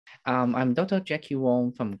I'm Dr. Jacky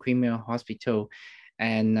Wong from Premier Hospital,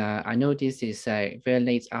 and I know this is a very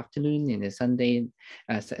late afternoon in a Sunday,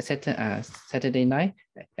 Saturday night.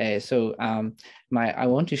 I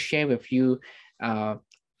want to share with you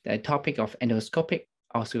the topic of endoscopic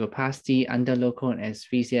ossiculoplasty under local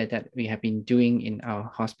anesthesia that we have been doing in our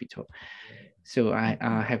hospital. So I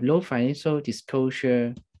have low financial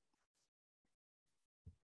disclosure.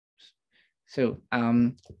 So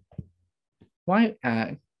why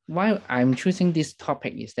I'm choosing this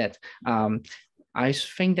topic is that I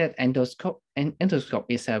think that endoscope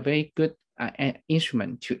is a very good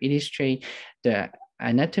instrument to illustrate the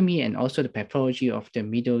anatomy and also the pathology of the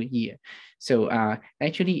middle ear. So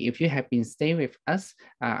actually, if you have been staying with us,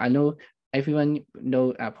 I know everyone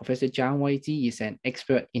know Professor Zhang Weiji is an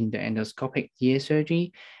expert in the endoscopic ear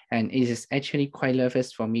surgery, and it is actually quite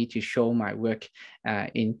nervous for me to show my work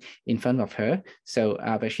in front of her. So,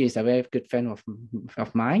 but she is a very good friend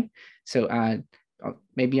of mine. So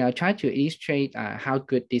maybe I'll try to illustrate how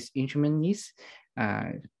good this instrument is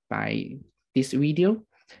by this video.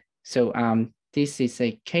 So this is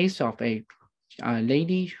a case of a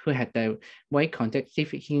lady who had the white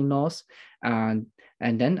conjunctive hearing loss, and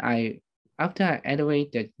then after I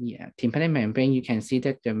elevate the tympanic membrane, you can see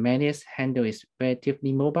that the Malleus handle is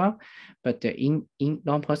relatively mobile, but the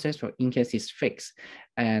long process for incus is fixed.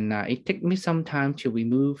 And it took me some time to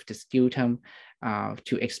remove the scutum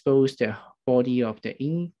to expose the body of the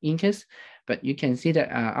incus. But you can see that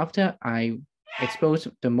after I expose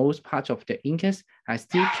the most part of the incus, I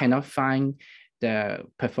still cannot find the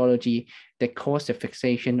pathology that caused the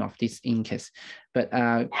fixation of this incus. But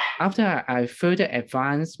after I further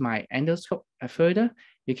advance my endoscope further,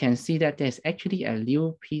 you can see that there's actually a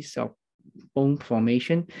little piece of bone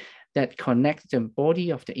formation that connects the body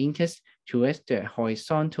of the incus towards the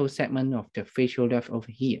horizontal segment of the facial nerve over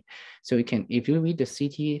here. So you can, if you read the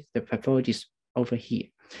CT, the pathology is over here.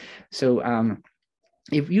 So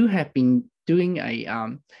if you have been doing a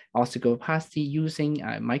ossiculoplasty using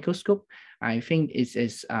a microscope, I think it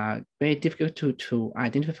is very difficult to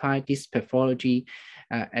identify this pathology.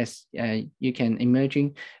 As you can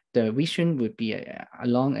imagine, the vision would be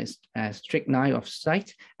along a straight line of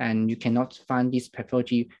sight, and you cannot find this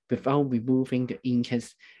pathology without removing the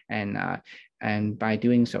incus, and by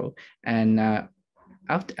doing so. And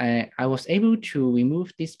after I was able to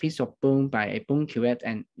remove this piece of bone by a bone cuvette,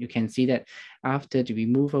 and you can see that after the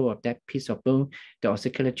removal of that piece of bone, the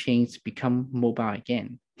ossicular chains become mobile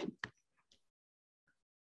again.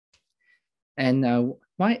 And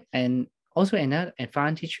also another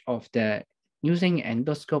advantage of the using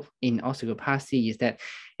endoscope in ossiculoplasty is that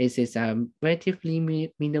it is a relatively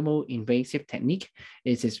minimal invasive technique.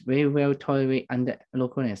 It is very well tolerated under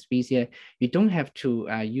local anesthesia. You don't have to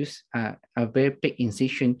use a very big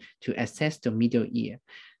incision to access the middle ear.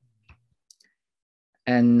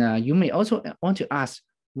 And you may also want to ask,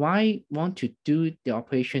 why want to do the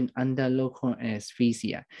operation under local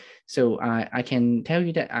anesthesia? So I can tell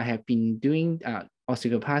you that I have been doing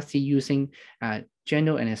ossiculoplasty using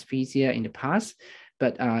general anesthesia in the past,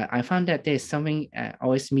 but I found that there's something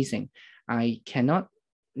always missing. I cannot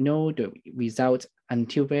know the results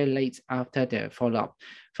until very late after the follow-up.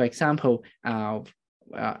 For example,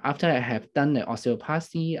 after I have done the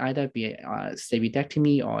ossiculoplasty, either be a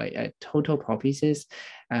staphylectomy or a total prosthesis,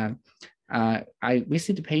 I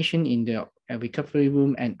visit the patient in the recovery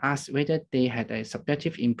room and ask whether they had a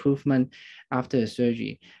subjective improvement after the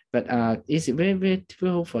surgery. But it's very, very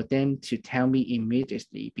difficult for them to tell me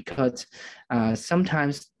immediately, because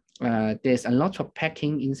sometimes there's a lot of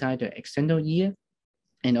packing inside the external ear,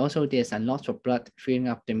 and also there's a lot of blood filling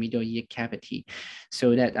up the middle ear cavity,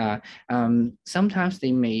 so that sometimes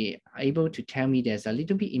they may able to tell me there's a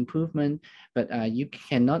little bit improvement, but you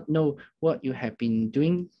cannot know what you have been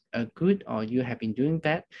doing good or you have been doing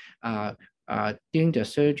bad during the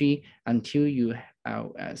surgery until you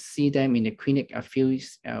see them in the clinic a few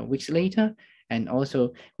weeks later, and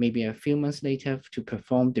also maybe a few months later to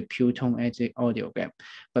perform the pure tone audiogram.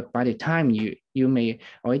 But by the time you may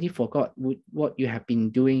already forgot what you have been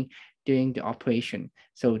doing during the operation.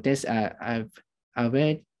 So there's a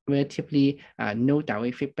very relatively no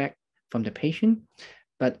direct feedback from the patient.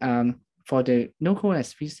 But for the local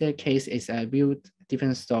anesthesia case, it's a real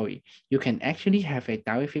different story. You can actually have a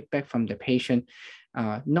direct feedback from the patient,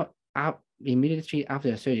 not immediately after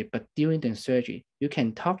the surgery, but during the surgery. You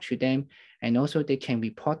can talk to them, and also they can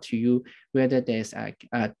report to you whether there's a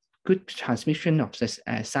good transmission of the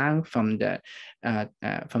sound from the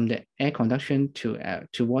air conduction to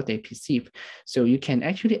what they perceive. So you can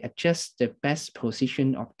actually adjust the best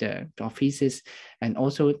position of the prosthesis, and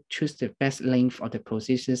also choose the best length of the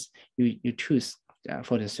prosthesis you choose.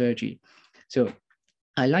 for the surgery. So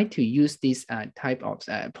I like to use this type of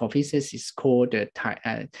prosthesis. It's called the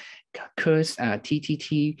Kurz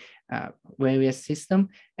TTT various system.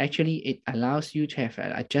 Actually, it allows you to have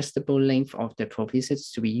an adjustable length of the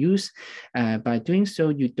prosthesis to be used. By doing so,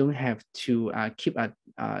 you don't have to keep a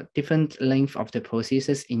different length of the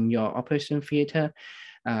prosthesis in your operation theater.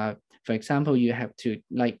 For example, you have to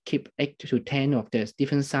keep 8 to 10 of the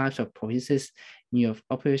different size of prosthesis in your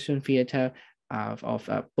operation theater of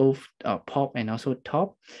both pop and also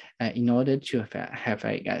top in order to have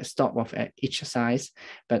a stock of each size.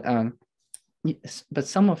 But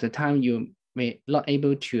some of the time you may not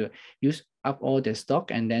able to use up all the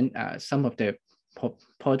stock, and then some of the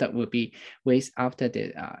product will be waste after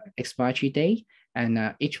the expiry date.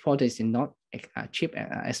 And each product is not cheap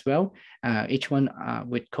as well. Each one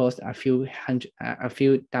would cost a few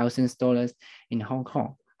 $1,000s in Hong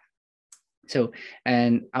Kong. So,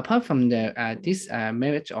 and apart from the this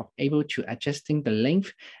merit of able to adjusting the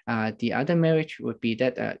length, the other merit would be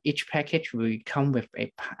that each package will come with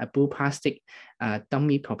a blue plastic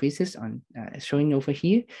dummy prosthesis on showing over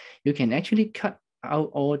here. You can actually cut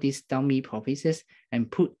out all these dummy prosthesis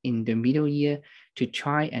and put in the middle ear to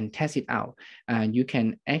try and test it out. You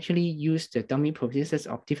can actually use the dummy prosthesis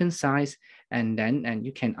of different size, and then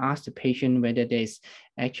you can ask the patient whether there's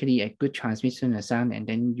actually a good transmission of sound, and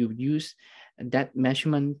then you use that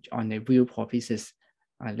measurement on the real prosthesis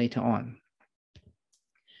later on.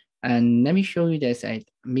 And let me show you, there's a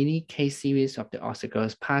mini case series of the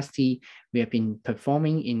ossiculoplasty we have been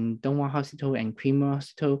performing in Dongwon Hospital and Creamer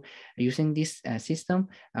Hospital using this system.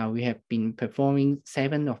 We have been performing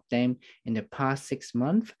 7 of them in the past 6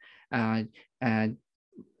 months.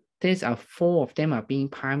 There's 4 of them are being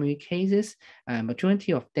primary cases.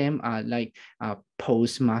 Majority of them are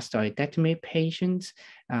post-mastoidectomy patients.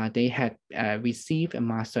 They had received a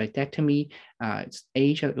mastoidectomy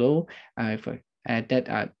age ago.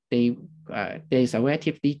 There's a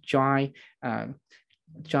relatively dry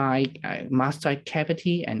mastoid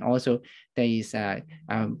cavity, and also there is a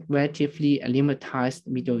relatively limitized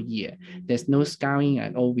middle ear. There's no scarring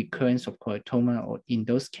at all, recurrence of choroidoma or in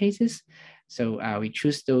those cases. So we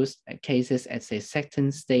choose those cases as a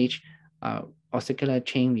second stage ossicular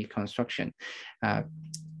chain reconstruction.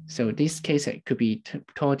 So this case could be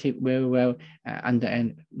treated very well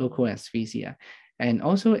under local anesthesia. And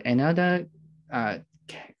also another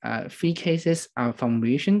 3 cases are from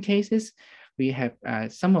recent cases. We have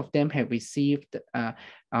some of them have received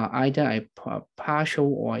either a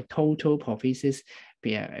partial or a total prosthesis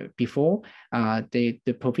before. The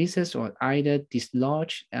prosthesis was either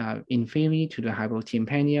dislodged inferiorly to the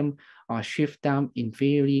hypotympanium or shift down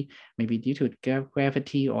inferiorly, maybe due to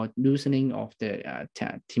gravity or loosening of the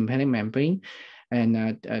tympanic membrane. And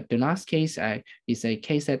the last case is a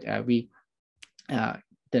case that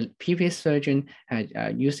the previous surgeon had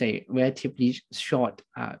used a relatively short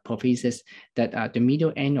prosthesis that the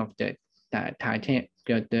middle end of the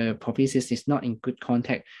prosthesis is not in good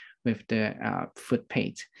contact with the foot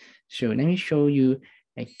plate. So let me show you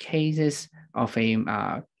a cases of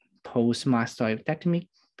a post-mastoidectomy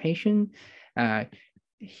patient.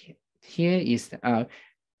 Here is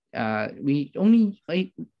we only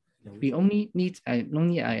need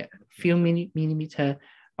only a few millimeter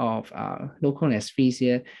of local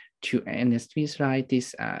anesthesia to anesthesize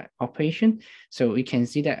this operation. So we can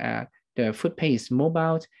see that the foot plate is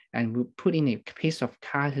mobile, and we put in a piece of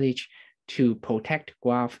cartilage to protect the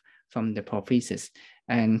graft from the prosthesis.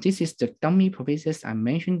 And this is the dummy prosthesis I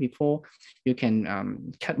mentioned before. You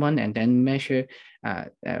can cut one and then measure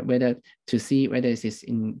whether to see whether it is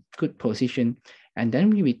in good position. And then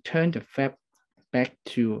we return the flap back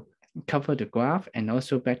to cover the graft and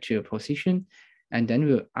also back to a position. And then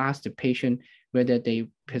we'll ask the patient whether they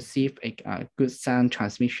perceive a good sound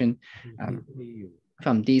transmission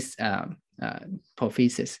from this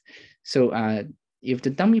prosthesis. So if the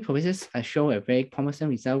dummy prosthesis show a very promising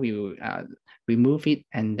result, we will remove it,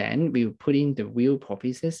 and then we will put in the real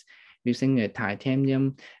prosthesis using a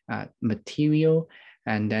titanium material.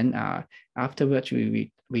 And then afterwards,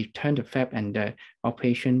 we return the flap and the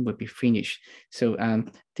operation will be finished. So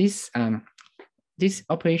this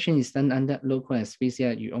operation is done under local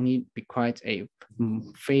anesthesia. You only require a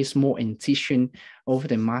very small incision over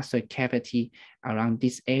the mastoid cavity around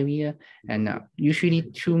this area. And usually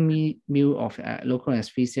 2 mil of local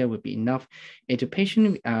anesthesia would be enough. If the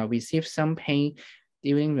patient receives some pain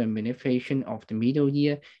during the manipulation of the middle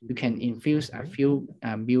ear, you can infuse a few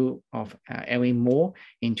mil of airway more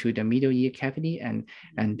into the middle ear cavity, and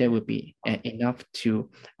that would be enough to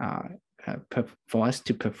for us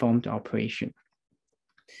to perform the operation.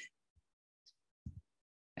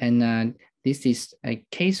 And This is a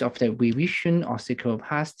case of the revision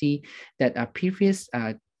ossiculoplasty that a previous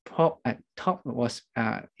top was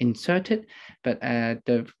inserted, but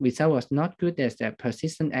the result was not good. There's a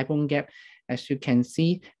persistent bone gap. As you can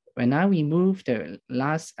see, when I remove the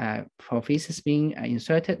last prophysis being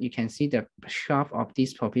inserted, you can see the shaft of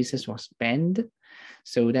this prophysis was bent,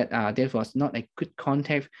 so that there was not a good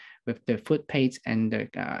contact with the foot plate and the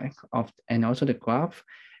and also the graft.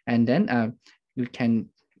 And then you can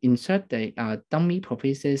insert the dummy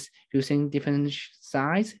prophysis using different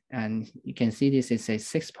size, and you can see this is a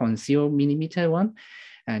 6.0 millimeter one.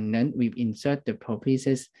 And then we insert the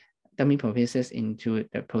prophysis, dummy prophysis into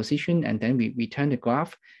the position, and then we return the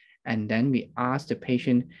graft, and then we ask the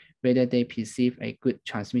patient whether they perceive a good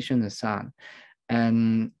transmission of sound.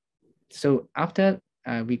 And so after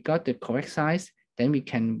we got the correct size, then we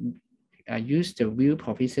can use the wheel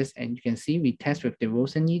prophysis, and you can see we test with the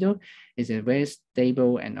Rosen needle. It's a very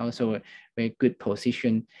stable and also a very good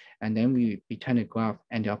position. And then we return the graft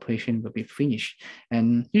and the operation will be finished.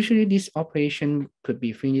 And usually this operation could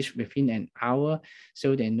be finished within an hour,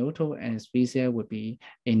 so the local anesthesia would be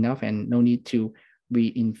enough and no need to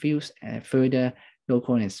re-infuse further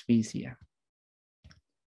local anesthesia.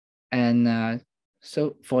 And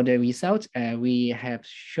so for the results, we have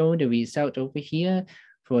shown the result over here.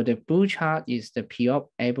 For the blue chart is the pre-op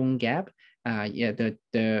bone gap. Yeah,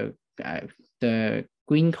 the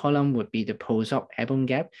green column would be the post-op bone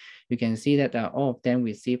gap. You can see that all of them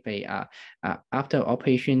receive a after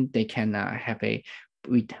operation, they can have a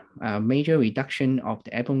major reduction of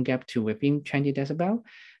the bone gap to within 20 decibel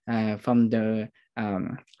from the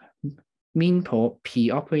mean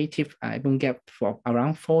pre-operative bone gap for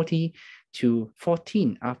around 40 to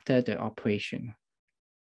 14 after the operation.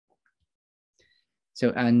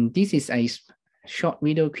 So, and this is a short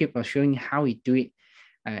video clip of showing how we do it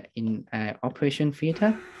in operation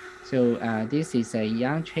theater. So this is a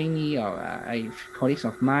young trainee or a colleague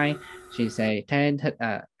of mine. She's a talented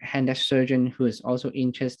hand surgeon who is also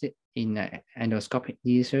interested in endoscopic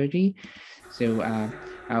knee surgery. So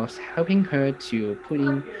I was helping her to put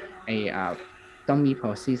in a dummy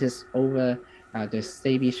prosthesis over the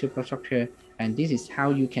stable superstructure. And this is how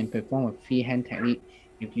you can perform a freehand technique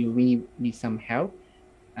if you really need some help.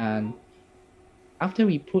 And after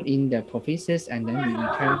we put in the prophysis and then we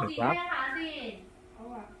return the graft.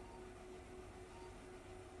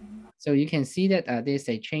 So you can see that there's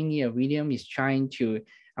a trainee, William, is trying to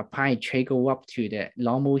apply a trago up to the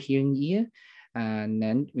normal hearing ear. And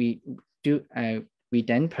then we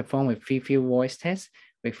then perform a free field voice test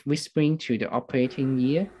with whispering to the operating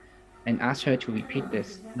ear and ask her to repeat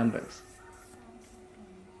these numbers.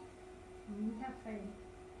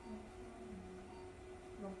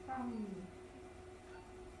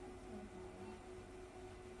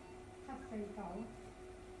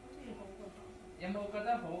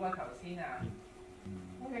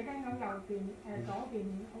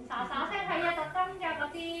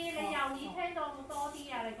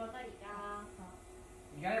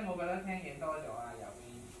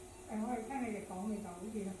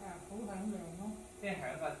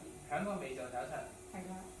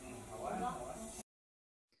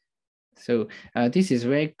 So this is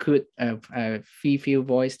very good free field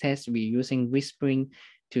voice test. We're using whispering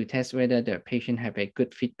to test whether the patient have a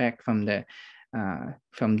good feedback from the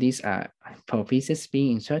from these prophysis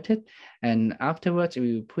being inserted. And afterwards,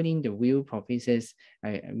 we will put in the wheel prophysis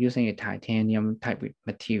using a titanium type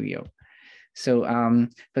material. So,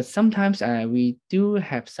 but sometimes we do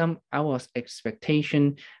have some hours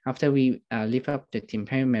expectation after we lift up the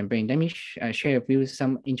tympanic membrane. Let me share with you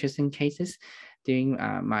some interesting cases during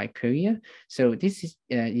my career. So this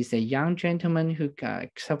is a young gentleman who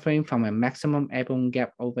suffering from a maximum bone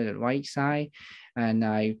gap over the right side. And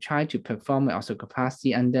I tried to perform an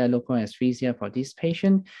ossiculoplasty under local anesthesia for this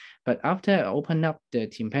patient. But after I open up the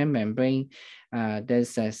tympanic membrane,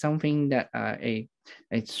 there's something that a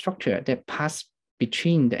structure that passed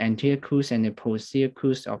between the anterior crus and the posterior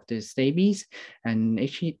crus of the stapes. And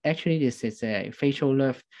actually this is a facial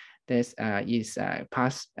nerve that is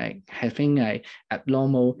having a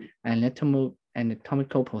abnormal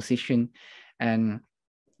anatomical position. And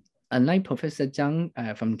unlike Professor Zhang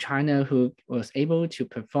from China, who was able to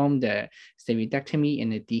perform the steroidectomy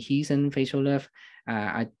in the dehiscent facial nerve,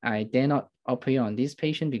 I dare not operate on this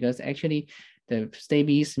patient because actually the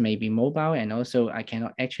stapes may be mobile, and also I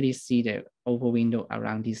cannot actually see the oval window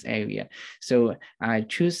around this area. So I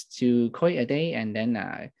choose to call it a day and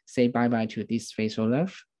then say bye-bye to this facial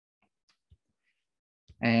nerve.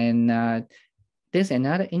 And there's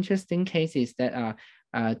another interesting case is that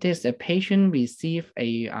there's a patient receive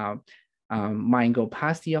a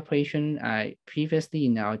myeloplasty operation previously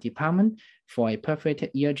in our department for a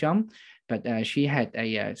perforated eardrum, but she had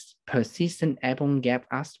a persistent airborne gap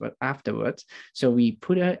afterwards. So we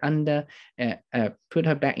put her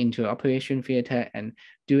back into operation theater and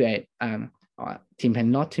do a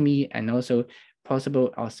tympanotomy and also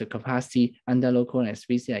possible ossiculoplasty under local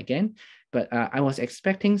anesthesia again. But I was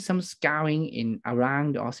expecting some scarring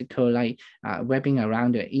around the ossicle, like webbing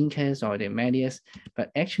around the incus or the medius.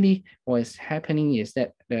 But actually, what is happening is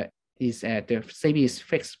that the stapes is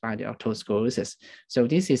fixed by the otosclerosis. So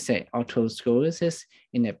this is a otosclerosis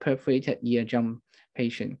in a perforated eardrum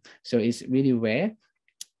patient. So it's really rare.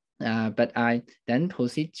 But I then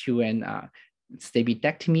proceed to an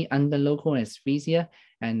stapedectomy under local anesthesia.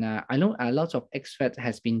 And I know a lot of experts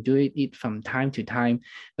has been doing it from time to time,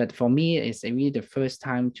 but for me, it's really the first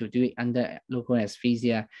time to do it under local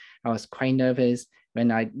anesthesia. I was quite nervous.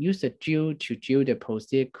 When I used the drill to drill the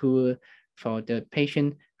posterior crural for the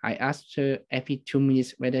patient, I asked her every 2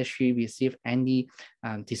 minutes whether she received any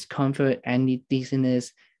discomfort, any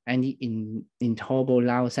dizziness, any intolerable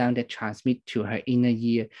loud sound that transmit to her inner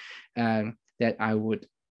ear, that I would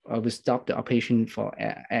stop the operation for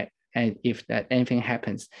if that anything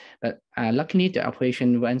happens. But luckily the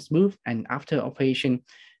operation went smooth, and after operation,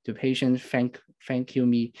 the patient thank you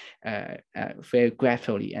me very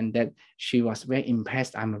gratefully, and that she was very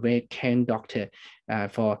impressed. I'm a very caring doctor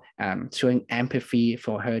for showing empathy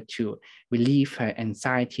for her to relieve her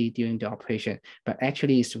anxiety during the operation. But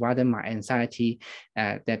actually it's rather my anxiety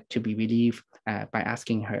that to be relieved by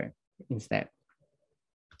asking her instead.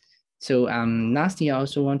 So lastly, I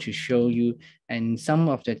also want to show you and some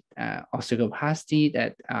of the ossiculoplasty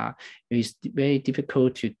that is very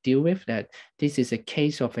difficult to deal with. That this is a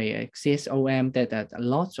case of a CSOM that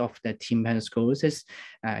lots of the tympanosclerosis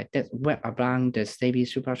that wrap around the stapes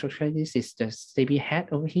superstructure. This is the stapes head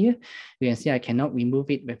over here. You can see I cannot remove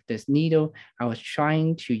it with this needle. I was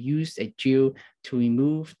trying to use a drill to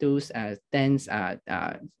remove those dense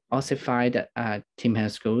ossified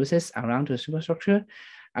tympanosclerosis around the superstructure.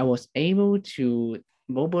 I was able to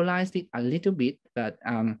mobilize it a little bit, but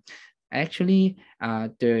actually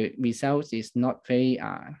the results is not very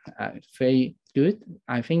good.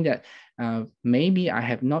 I think that maybe I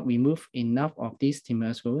have not removed enough of this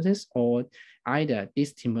tympanosclerosis, or either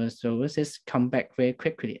this tympanosclerosis come back very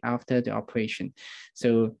quickly after the operation.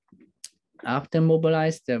 So after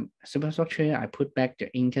mobilize the superstructure, I put back the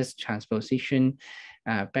incus transposition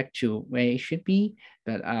back to where it should be,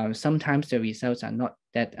 but sometimes the results are not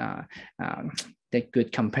that that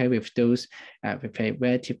good compared with those with a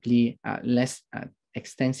relatively less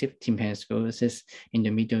extensive tympanosclerosis in the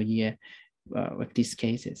middle ear with these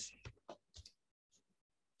cases.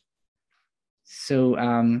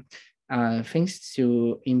 So things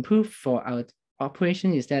to improve for our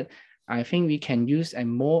operation is that I think we can use a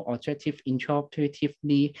more objective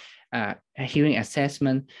intraoperatively hearing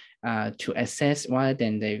assessment to assess rather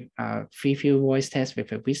than the free field voice test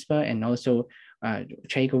with a whisper and also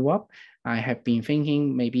trach walk. I have been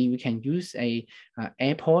thinking maybe we can use a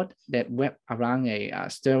airport that wrap around a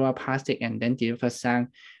sterile plastic and then deliver sound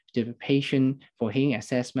to the patient for hearing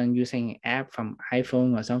assessment using an app from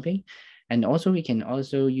iPhone or something. And also we can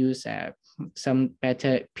also use some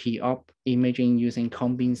better pre-op imaging using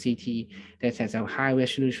combined CT that has a high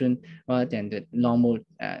resolution rather than the normal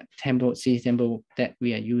temporal CT tempo that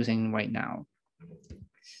we are using right now.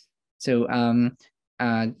 So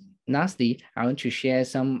lastly, I want to share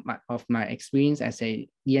some of my experience as a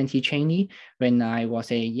ENT trainee. When I was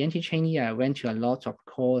a ENT trainee, I went to a lot of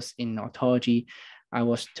course in otology. I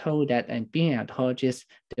was told that being an otologist,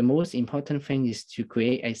 the most important thing is to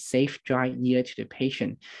create a safe, dry ear to the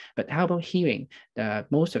patient. But how about hearing?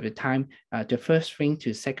 Most of the time, the first thing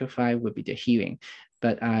to sacrifice would be the hearing.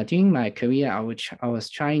 But during my career, I was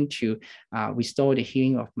trying to restore the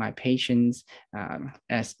hearing of my patients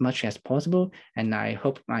as much as possible. And I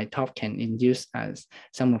hope my talk can induce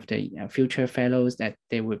some of the future fellows that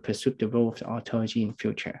they will pursue the role of otology in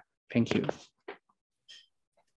future. Thank you.